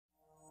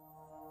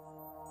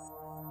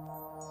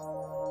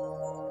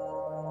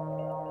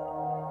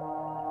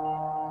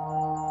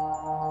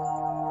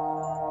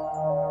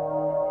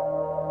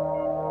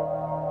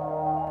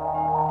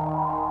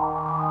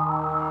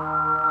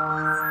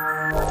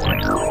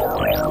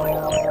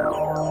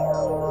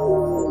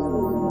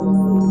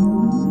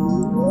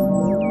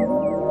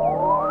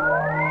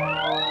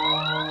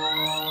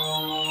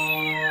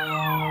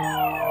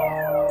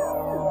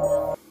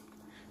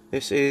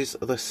This is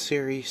the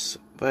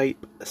Serisvape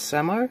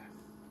Samo.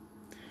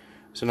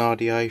 It's an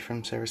RDA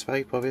from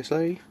Serisvape,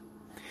 obviously.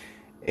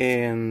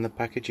 In the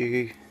package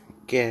you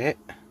get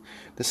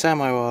the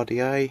Samo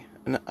RDA,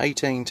 an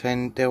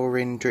 1810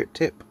 Delrin drip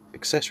tip,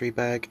 accessory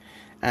bag,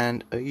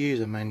 and a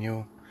user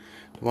manual.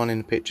 The one in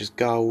the picture's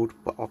gold,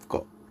 but I've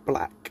got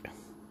black.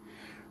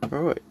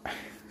 Right,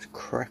 let's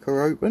crack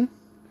her open.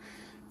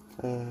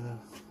 Gonna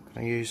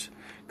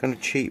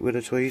cheat with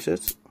the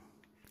tweezers.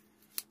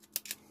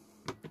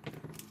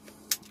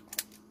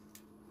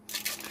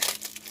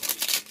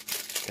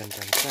 Dun,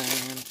 dun, dun.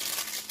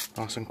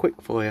 Nice and quick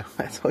for you,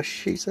 that's what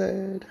she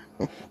said.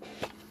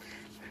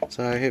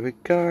 So here we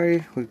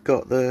go, we've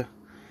got the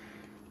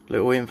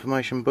little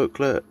information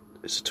booklet.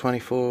 It's a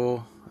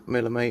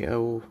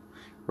 24mm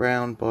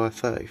round by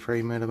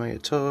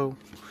 33mm tall.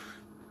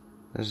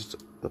 There's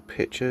the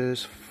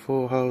pictures,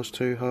 4 holes,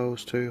 2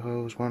 holes, 2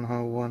 holes, 1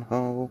 hole, 1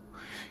 hole,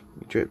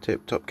 drip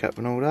tip, top cap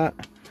and all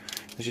that.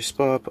 There's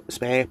your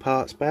spare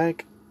parts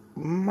bag,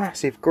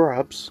 massive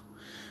grubs,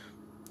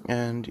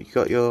 and you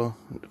got your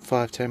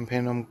 510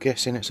 pin, I'm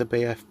guessing it's a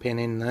BF pin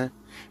in there,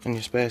 and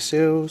your spare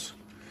seals.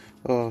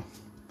 Oh,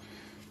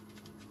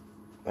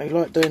 they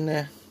like doing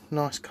their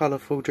nice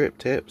colourful drip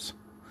tips.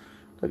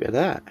 Look at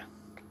that,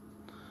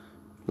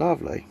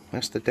 lovely.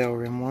 That's the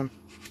Delrin one,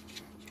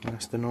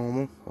 that's the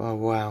normal. Oh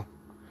wow,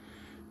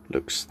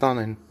 looks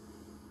stunning.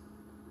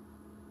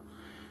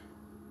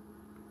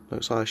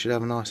 Looks like it should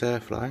have a nice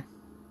airflow.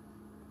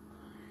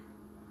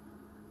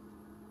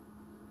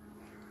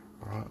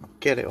 Right, I'll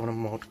get it on a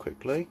mod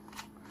quickly.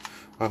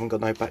 I haven't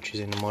got no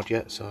batteries in the mod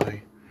yet, so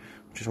I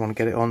just want to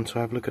get it on to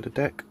have a look at the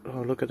deck.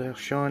 Oh, look at how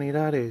shiny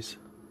that is.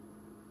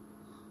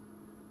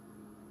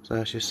 So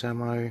that's your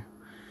Samo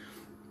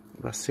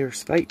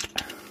Serisvape.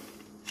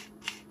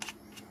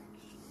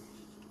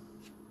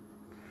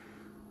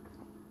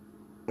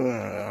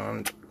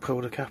 And pull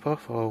the cap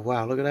off. Oh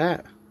wow, look at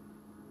that.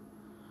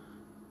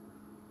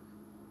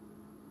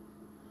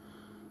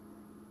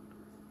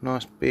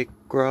 Nice big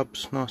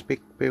grubs, nice big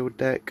build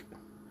deck,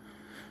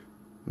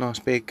 nice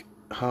big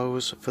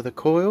holes for the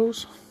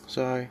coils,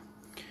 so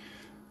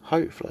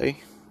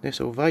hopefully this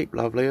will vape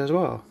lovely as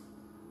well.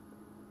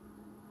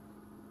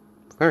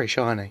 Very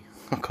shiny,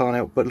 I can't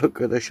help but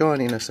look at the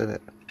shininess of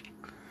it.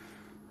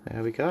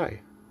 There we go.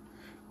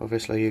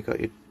 Obviously you've got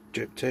your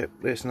drip tip,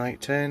 this an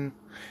 810,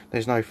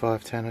 there's no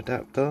 510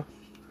 adapter.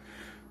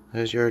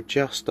 There's your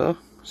adjuster,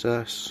 so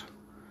that's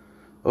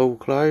all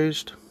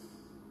closed,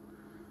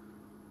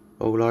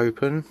 all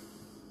open,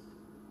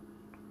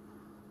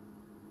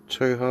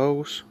 2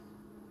 holes,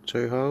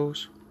 2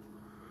 holes,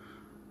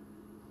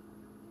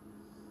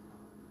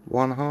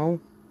 1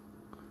 hole,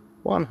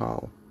 1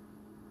 hole,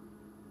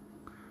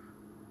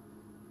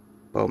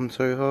 bottom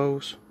 2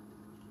 holes,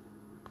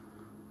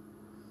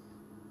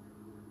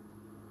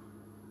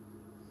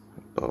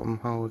 bottom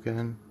hole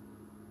again.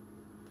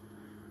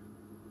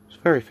 It's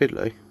very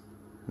fiddly,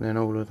 and then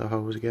all of the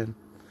holes again.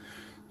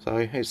 So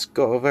it's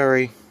got a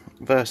very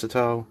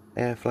versatile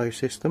airflow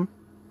system.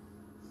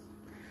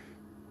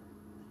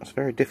 It's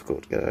very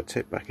difficult to get that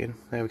tip back in.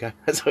 There we go,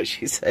 that's what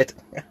she said.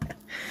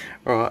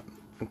 Right,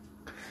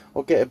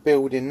 I'll get a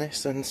build in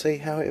this and see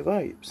how it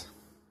vapes.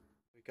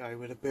 We go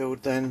with a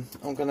build then.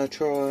 I'm going to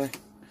try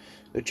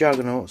the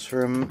Juggernauts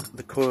from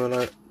the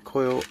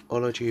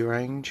Coilology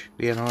range,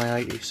 the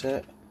NI80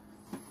 set,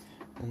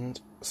 and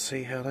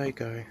see how they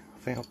go. I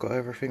think I've got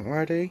everything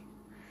ready,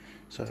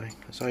 so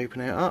let's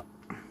open it up.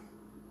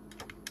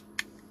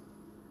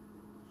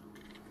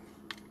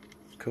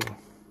 Cool,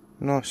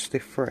 nice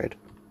stiff thread.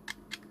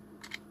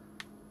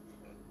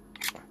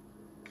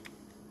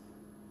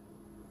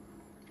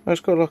 It's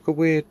got like a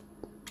weird,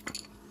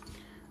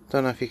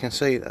 don't know if you can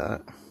see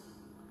that,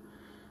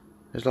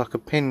 there's like a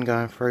pin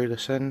going through the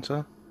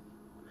centre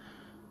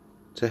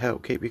to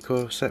help keep your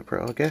coil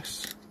separate, I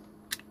guess.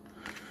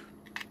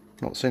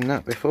 Not seen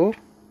that before,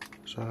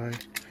 so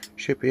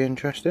should be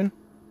interesting.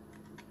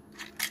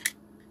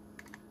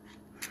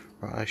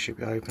 Right, they should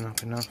be open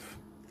up enough.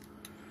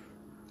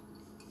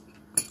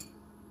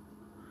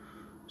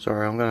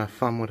 Sorry, I'm going to have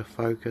fun with the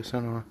focus,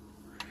 aren't I?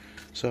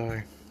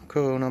 So,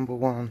 coil number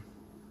 1.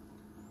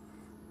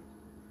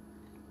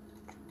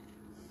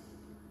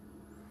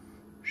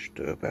 Just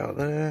do about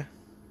there.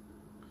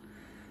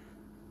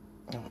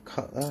 I'll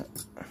cut that.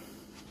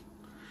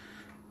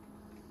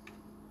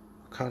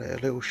 Cut it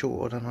a little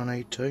shorter than I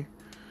need to.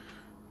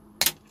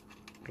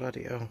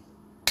 Bloody hell.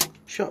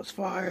 Shots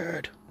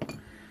fired!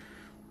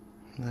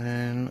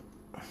 Then,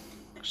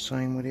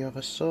 same with the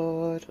other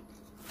side.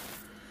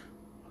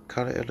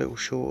 Cut it a little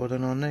shorter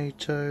than I need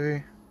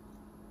to.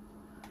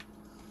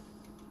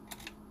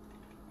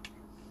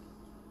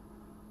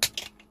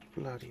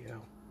 Bloody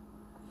hell.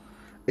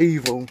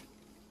 Evil.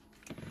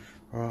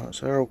 Right,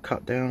 so they're all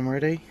cut down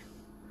ready.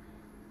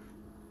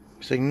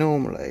 See,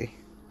 normally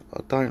I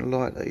don't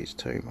like these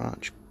too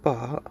much,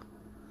 but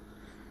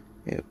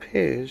it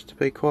appears to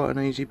be quite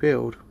an easy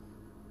build.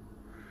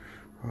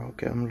 Right, I'll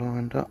get them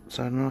lined up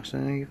so nice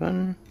and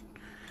even.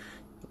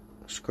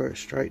 Screw it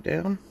straight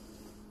down.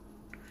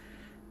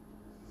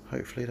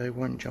 hopefully they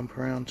won't jump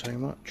around too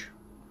much.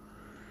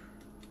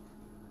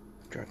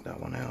 Drag that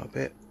one out a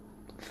bit.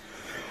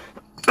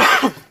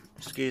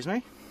 Excuse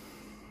me.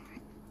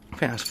 I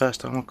think that's the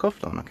first time I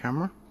coughed on the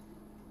camera.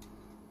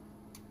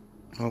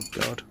 Oh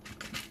god.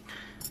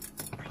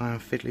 Playing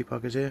fiddly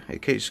buggers here.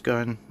 It keeps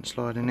going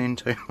sliding in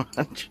too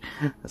much.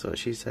 That's what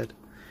she said.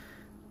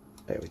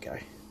 There we go.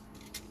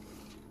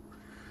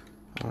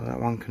 Oh, that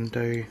one can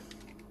do.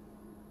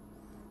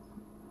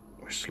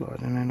 We're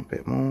sliding in a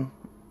bit more.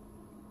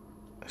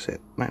 That's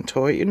it, that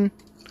tighten.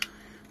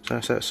 So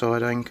that's that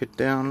side anchored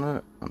down,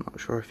 look. I'm not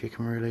sure if you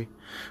can really.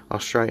 I'll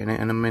straighten it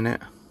in a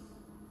minute.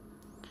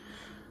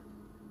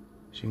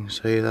 As you can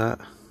see that.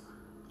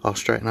 I'll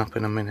straighten up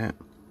in a minute.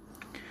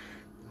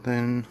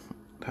 Then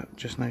that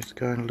just needs to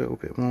go in a little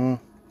bit more.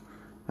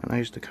 That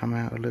needs to come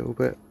out a little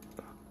bit.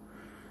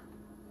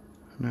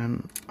 And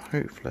then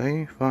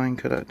hopefully if I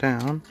anchor that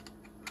down,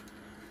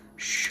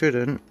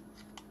 shouldn't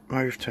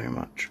move too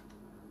much.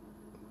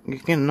 You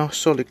can get a nice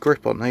solid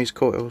grip on these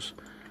coils.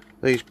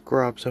 These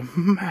grubs are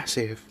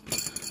massive.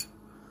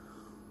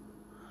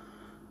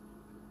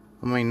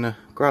 I mean the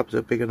grubs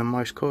are bigger than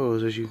most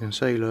coils, as you can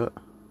see,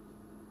 look.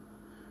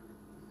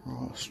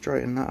 I'll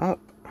straighten that up.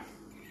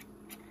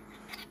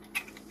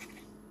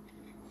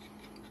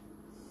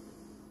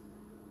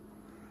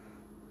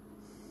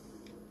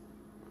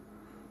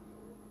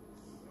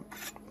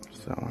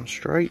 Is that one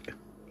straight?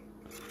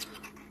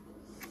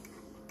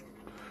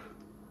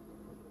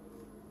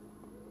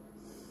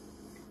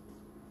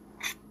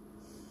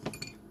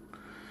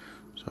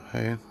 So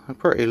they're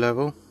pretty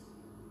level.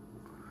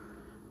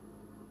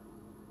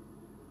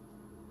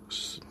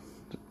 Let's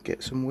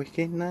get some wick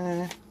in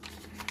there.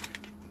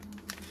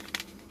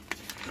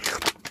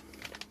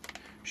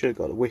 Should have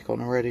got the wick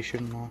on already,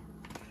 shouldn't I?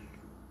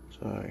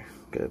 So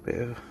get a bit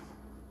of,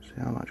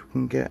 see how much we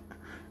can get.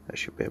 That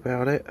should be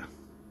about it.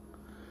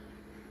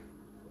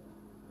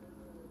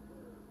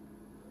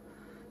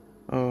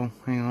 Oh,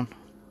 hang on.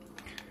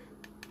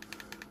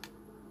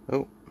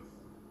 Oh,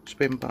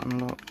 spin button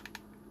locked.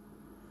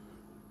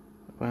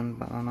 Spin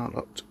button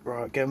unlocked.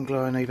 Right, get them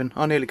glowing even.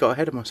 I nearly got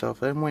ahead of myself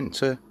then, went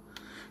to,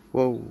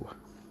 whoa.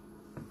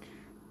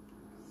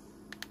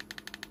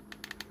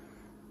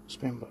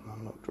 Spin button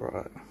unlocked,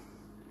 right.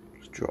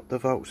 Just drop the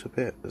volts a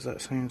bit, as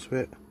that seems a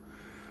bit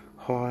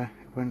high.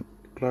 It went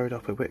glowed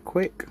up a bit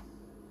quick.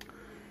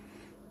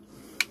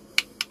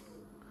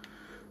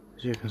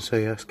 As you can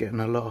see, that's getting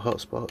a lot of hot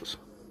spots.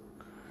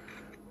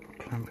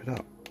 Clamp it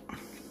up.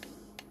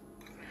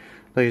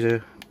 These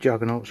are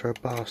juggernauts, are a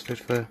bastard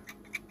for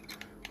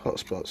hot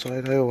spots,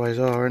 so they always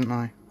are, aren't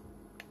they?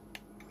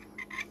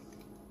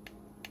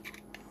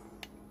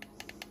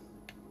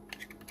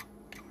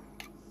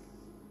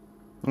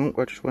 Oh,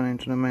 I just went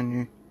into the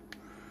menu.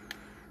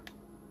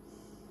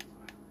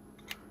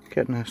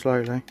 Getting there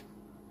slowly.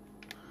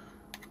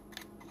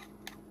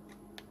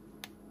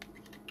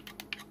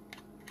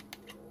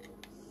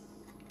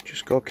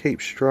 Just gotta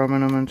keep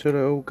strumming them until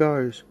it all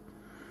goes.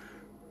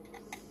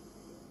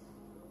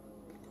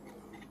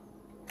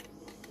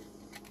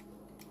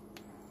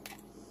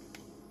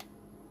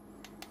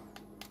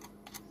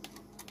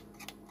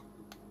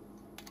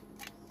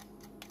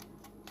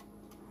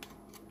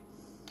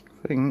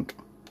 I think.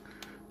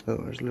 Oh,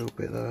 there's a little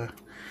bit there.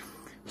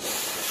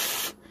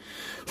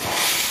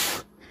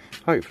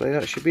 Hopefully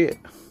that should be it.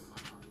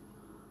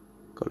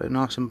 Got it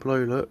nice and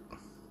blue, look.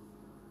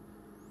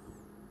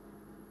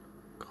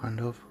 Kind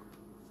of.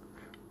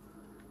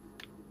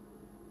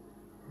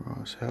 Right,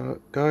 that's how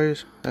it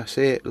goes. That's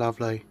it,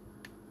 lovely.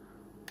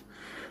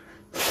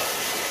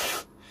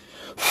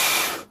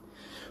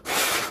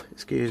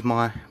 Excuse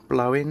my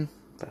blowing.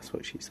 That's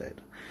what she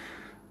said.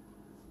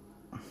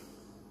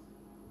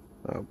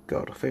 Oh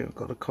god, I think I've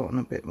got the cotton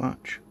a bit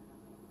much.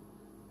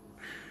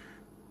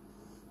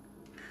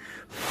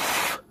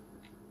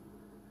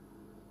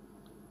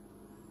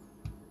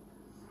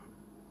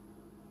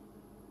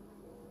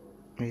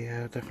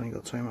 Yeah, definitely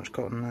got too much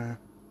cotton there.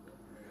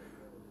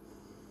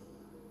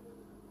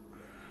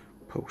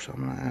 Pull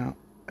some of that out.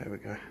 There we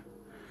go.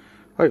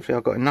 Hopefully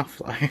I've got enough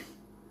though.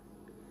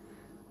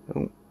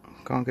 Oh,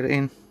 can't get it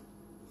in.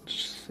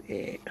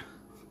 Shit.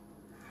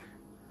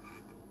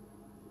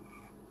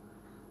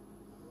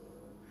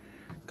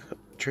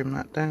 Trim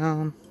that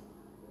down.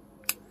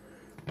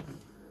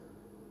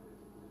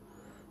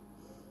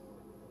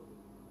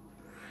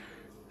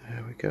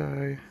 There we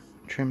go.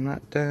 Trim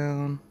that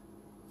down.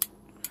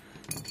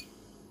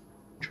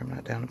 Trim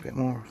that down a bit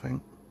more, I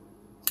think.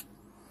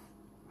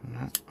 And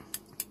that.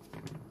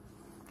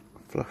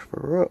 Flush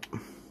her up.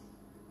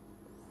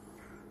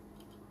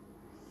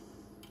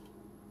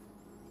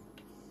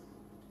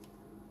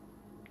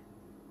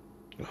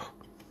 Ugh.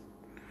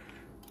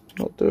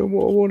 Not doing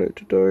what I want it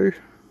to do.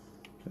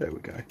 There we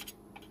go.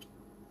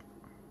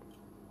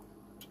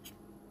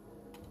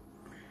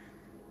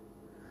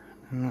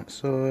 And that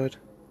side.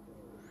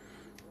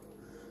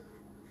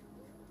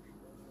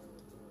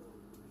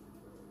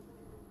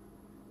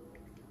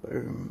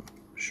 Boom.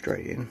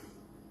 Straight in.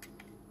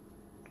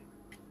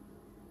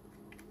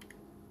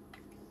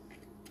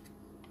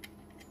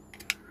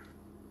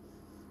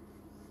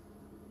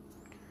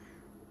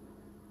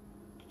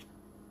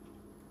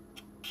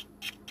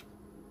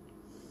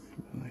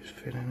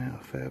 filling out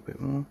a fair bit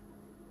more.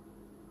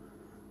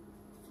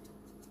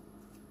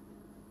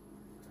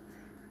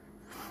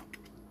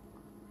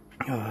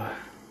 Oh,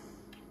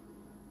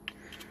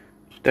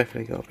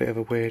 definitely got a bit of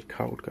a weird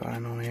cold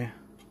going on here.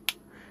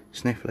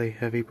 Sniffly,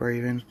 heavy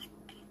breathing.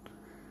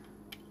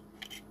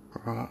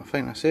 Right, I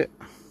think that's it.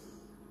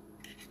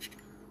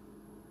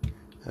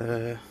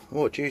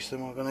 What juice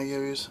am I going to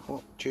use?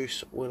 What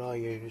juice will I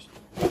use?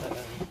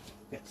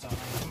 Get some.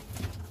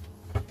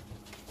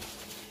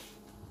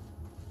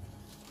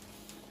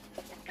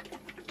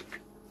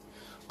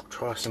 I'll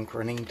try some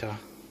granita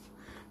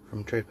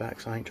from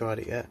Tripax. I ain't tried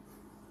it yet.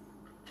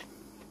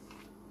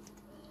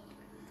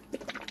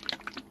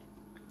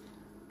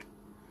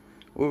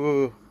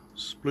 Whoa,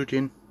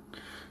 spludging.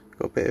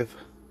 Got a bit of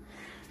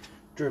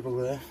dribble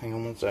there. Hang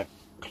on one sec.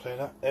 Clear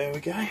that. There we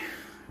go.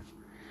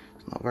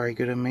 It's not very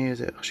good of me, is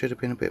it? I should have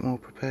been a bit more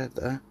prepared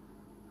there.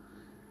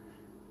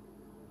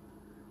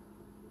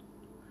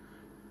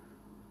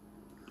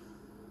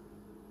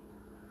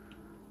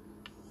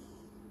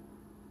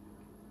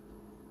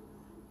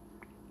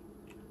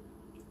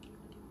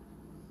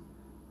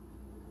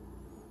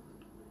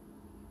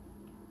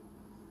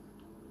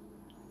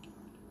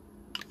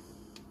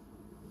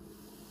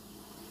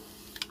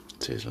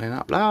 Sizzling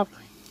up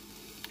lovely.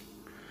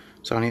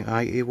 It's only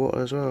 80 watt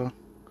as well.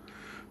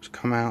 It's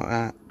come out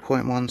at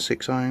 0.16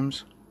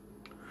 ohms,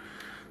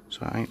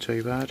 so it ain't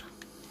too bad.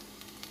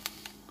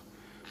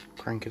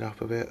 Crank it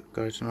up a bit,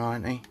 go to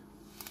 90.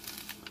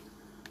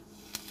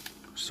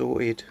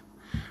 Sorted.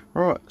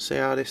 Right, see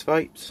how this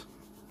vapes,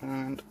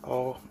 and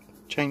I'll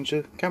change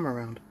the camera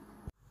around.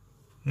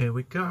 Here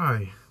we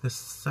go, the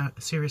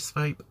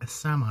Serisvape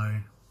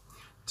Samo.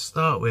 To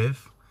start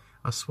with,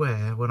 I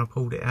swear when I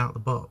pulled it out the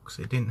box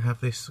it didn't have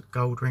this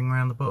gold ring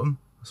around the bottom.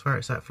 I swear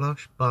it's that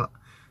flush, but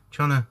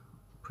trying to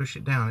push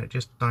it down, it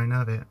just don't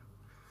have it.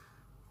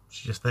 It's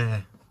just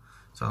there.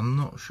 So I'm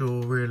not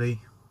sure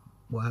really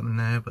what happened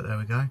there, but there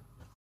we go.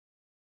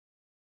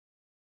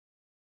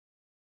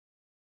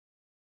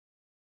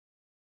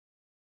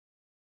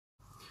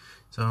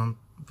 So I'm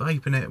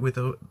vaping it with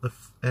the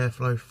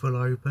airflow full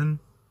open.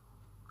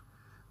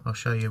 I'll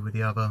show you with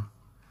the other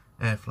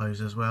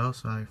airflows as well.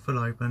 So full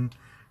open.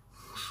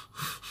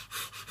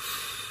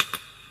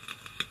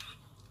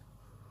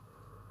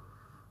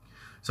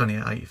 It's only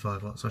at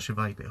 85 watts, so I should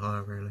vape it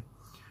higher really.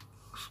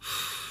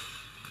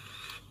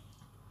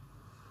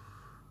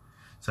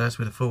 So that's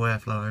with the full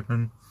airflow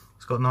open.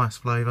 It's got nice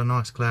flavour,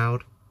 nice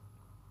cloud,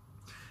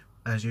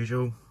 as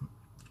usual.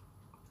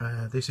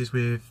 This is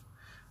with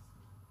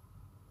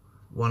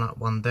one up,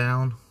 one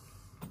down,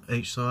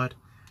 each side.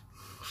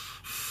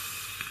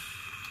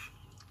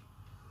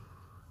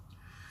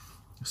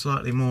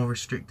 Slightly more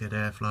restricted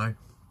airflow,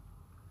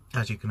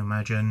 as you can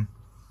imagine.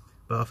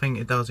 But I think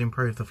it does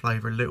improve the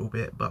flavour a little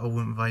bit, but I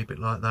wouldn't vape it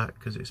like that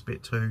because it's a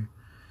bit too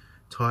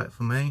tight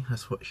for me.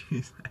 That's what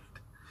she said.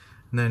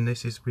 And then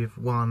this is with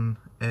one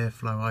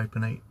airflow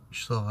open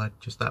each side,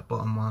 just that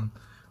bottom one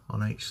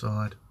on each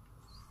side.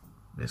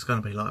 It's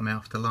going to be like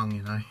mouth to lung,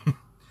 you know.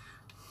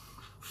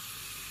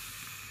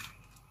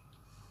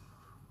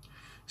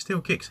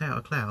 Still kicks out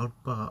a cloud,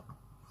 but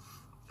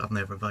I've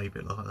never vaped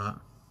it like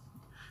that.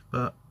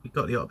 But you've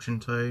got the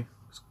option to.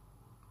 It's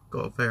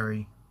got a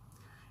very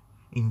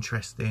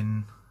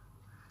interesting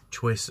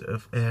choice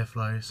of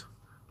airflows,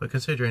 but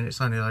considering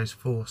it's only those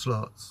 4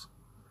 slots,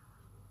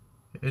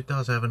 it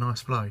does have a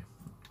nice flow.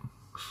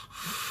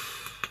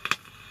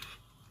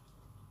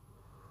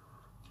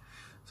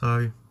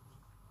 So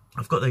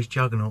I've got these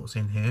juggernauts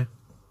in here.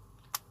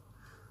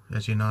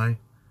 As you know,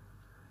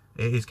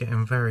 it is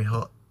getting very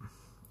hot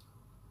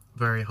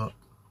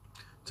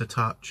to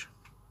touch,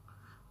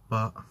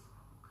 but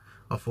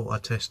I thought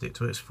I'd test it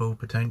to its full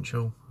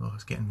potential. Oh,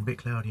 it's getting a bit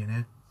cloudy in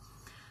here,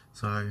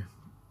 so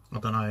I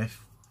don't know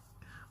if,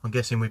 I'm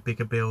guessing with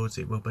bigger builds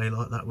it will be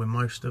like that with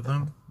most of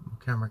them. My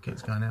camera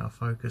kit's going out of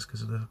focus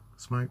because of the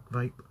smoke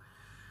vape.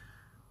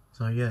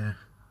 So yeah.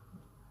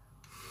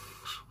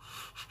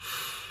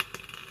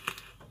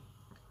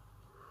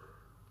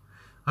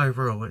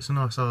 Overall it's a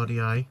nice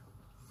RDA.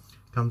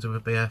 Comes with a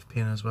BF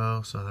pin as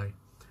well, so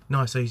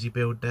nice easy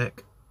build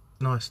deck.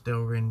 Nice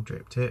Delrin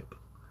drip tip.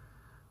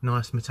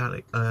 Nice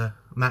metallic,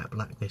 matte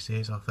black this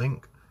is, I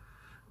think.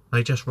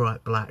 They just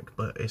write black,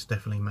 but it's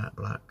definitely matte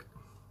black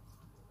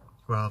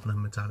rather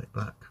than metallic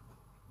black.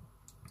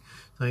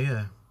 So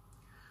yeah,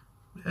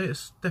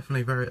 it's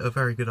definitely a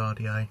very good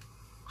RDA.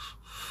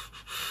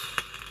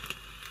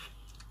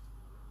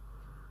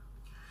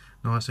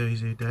 Nice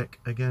easy deck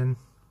again,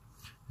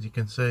 as you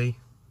can see.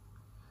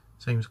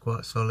 Seems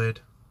quite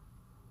solid.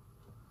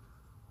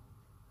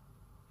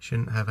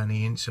 Shouldn't have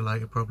any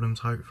insulator problems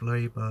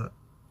hopefully, but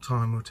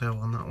time will tell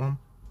on that one.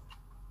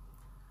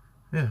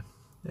 Yeah,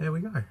 there we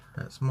go.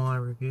 That's my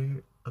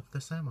review of the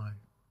Samo.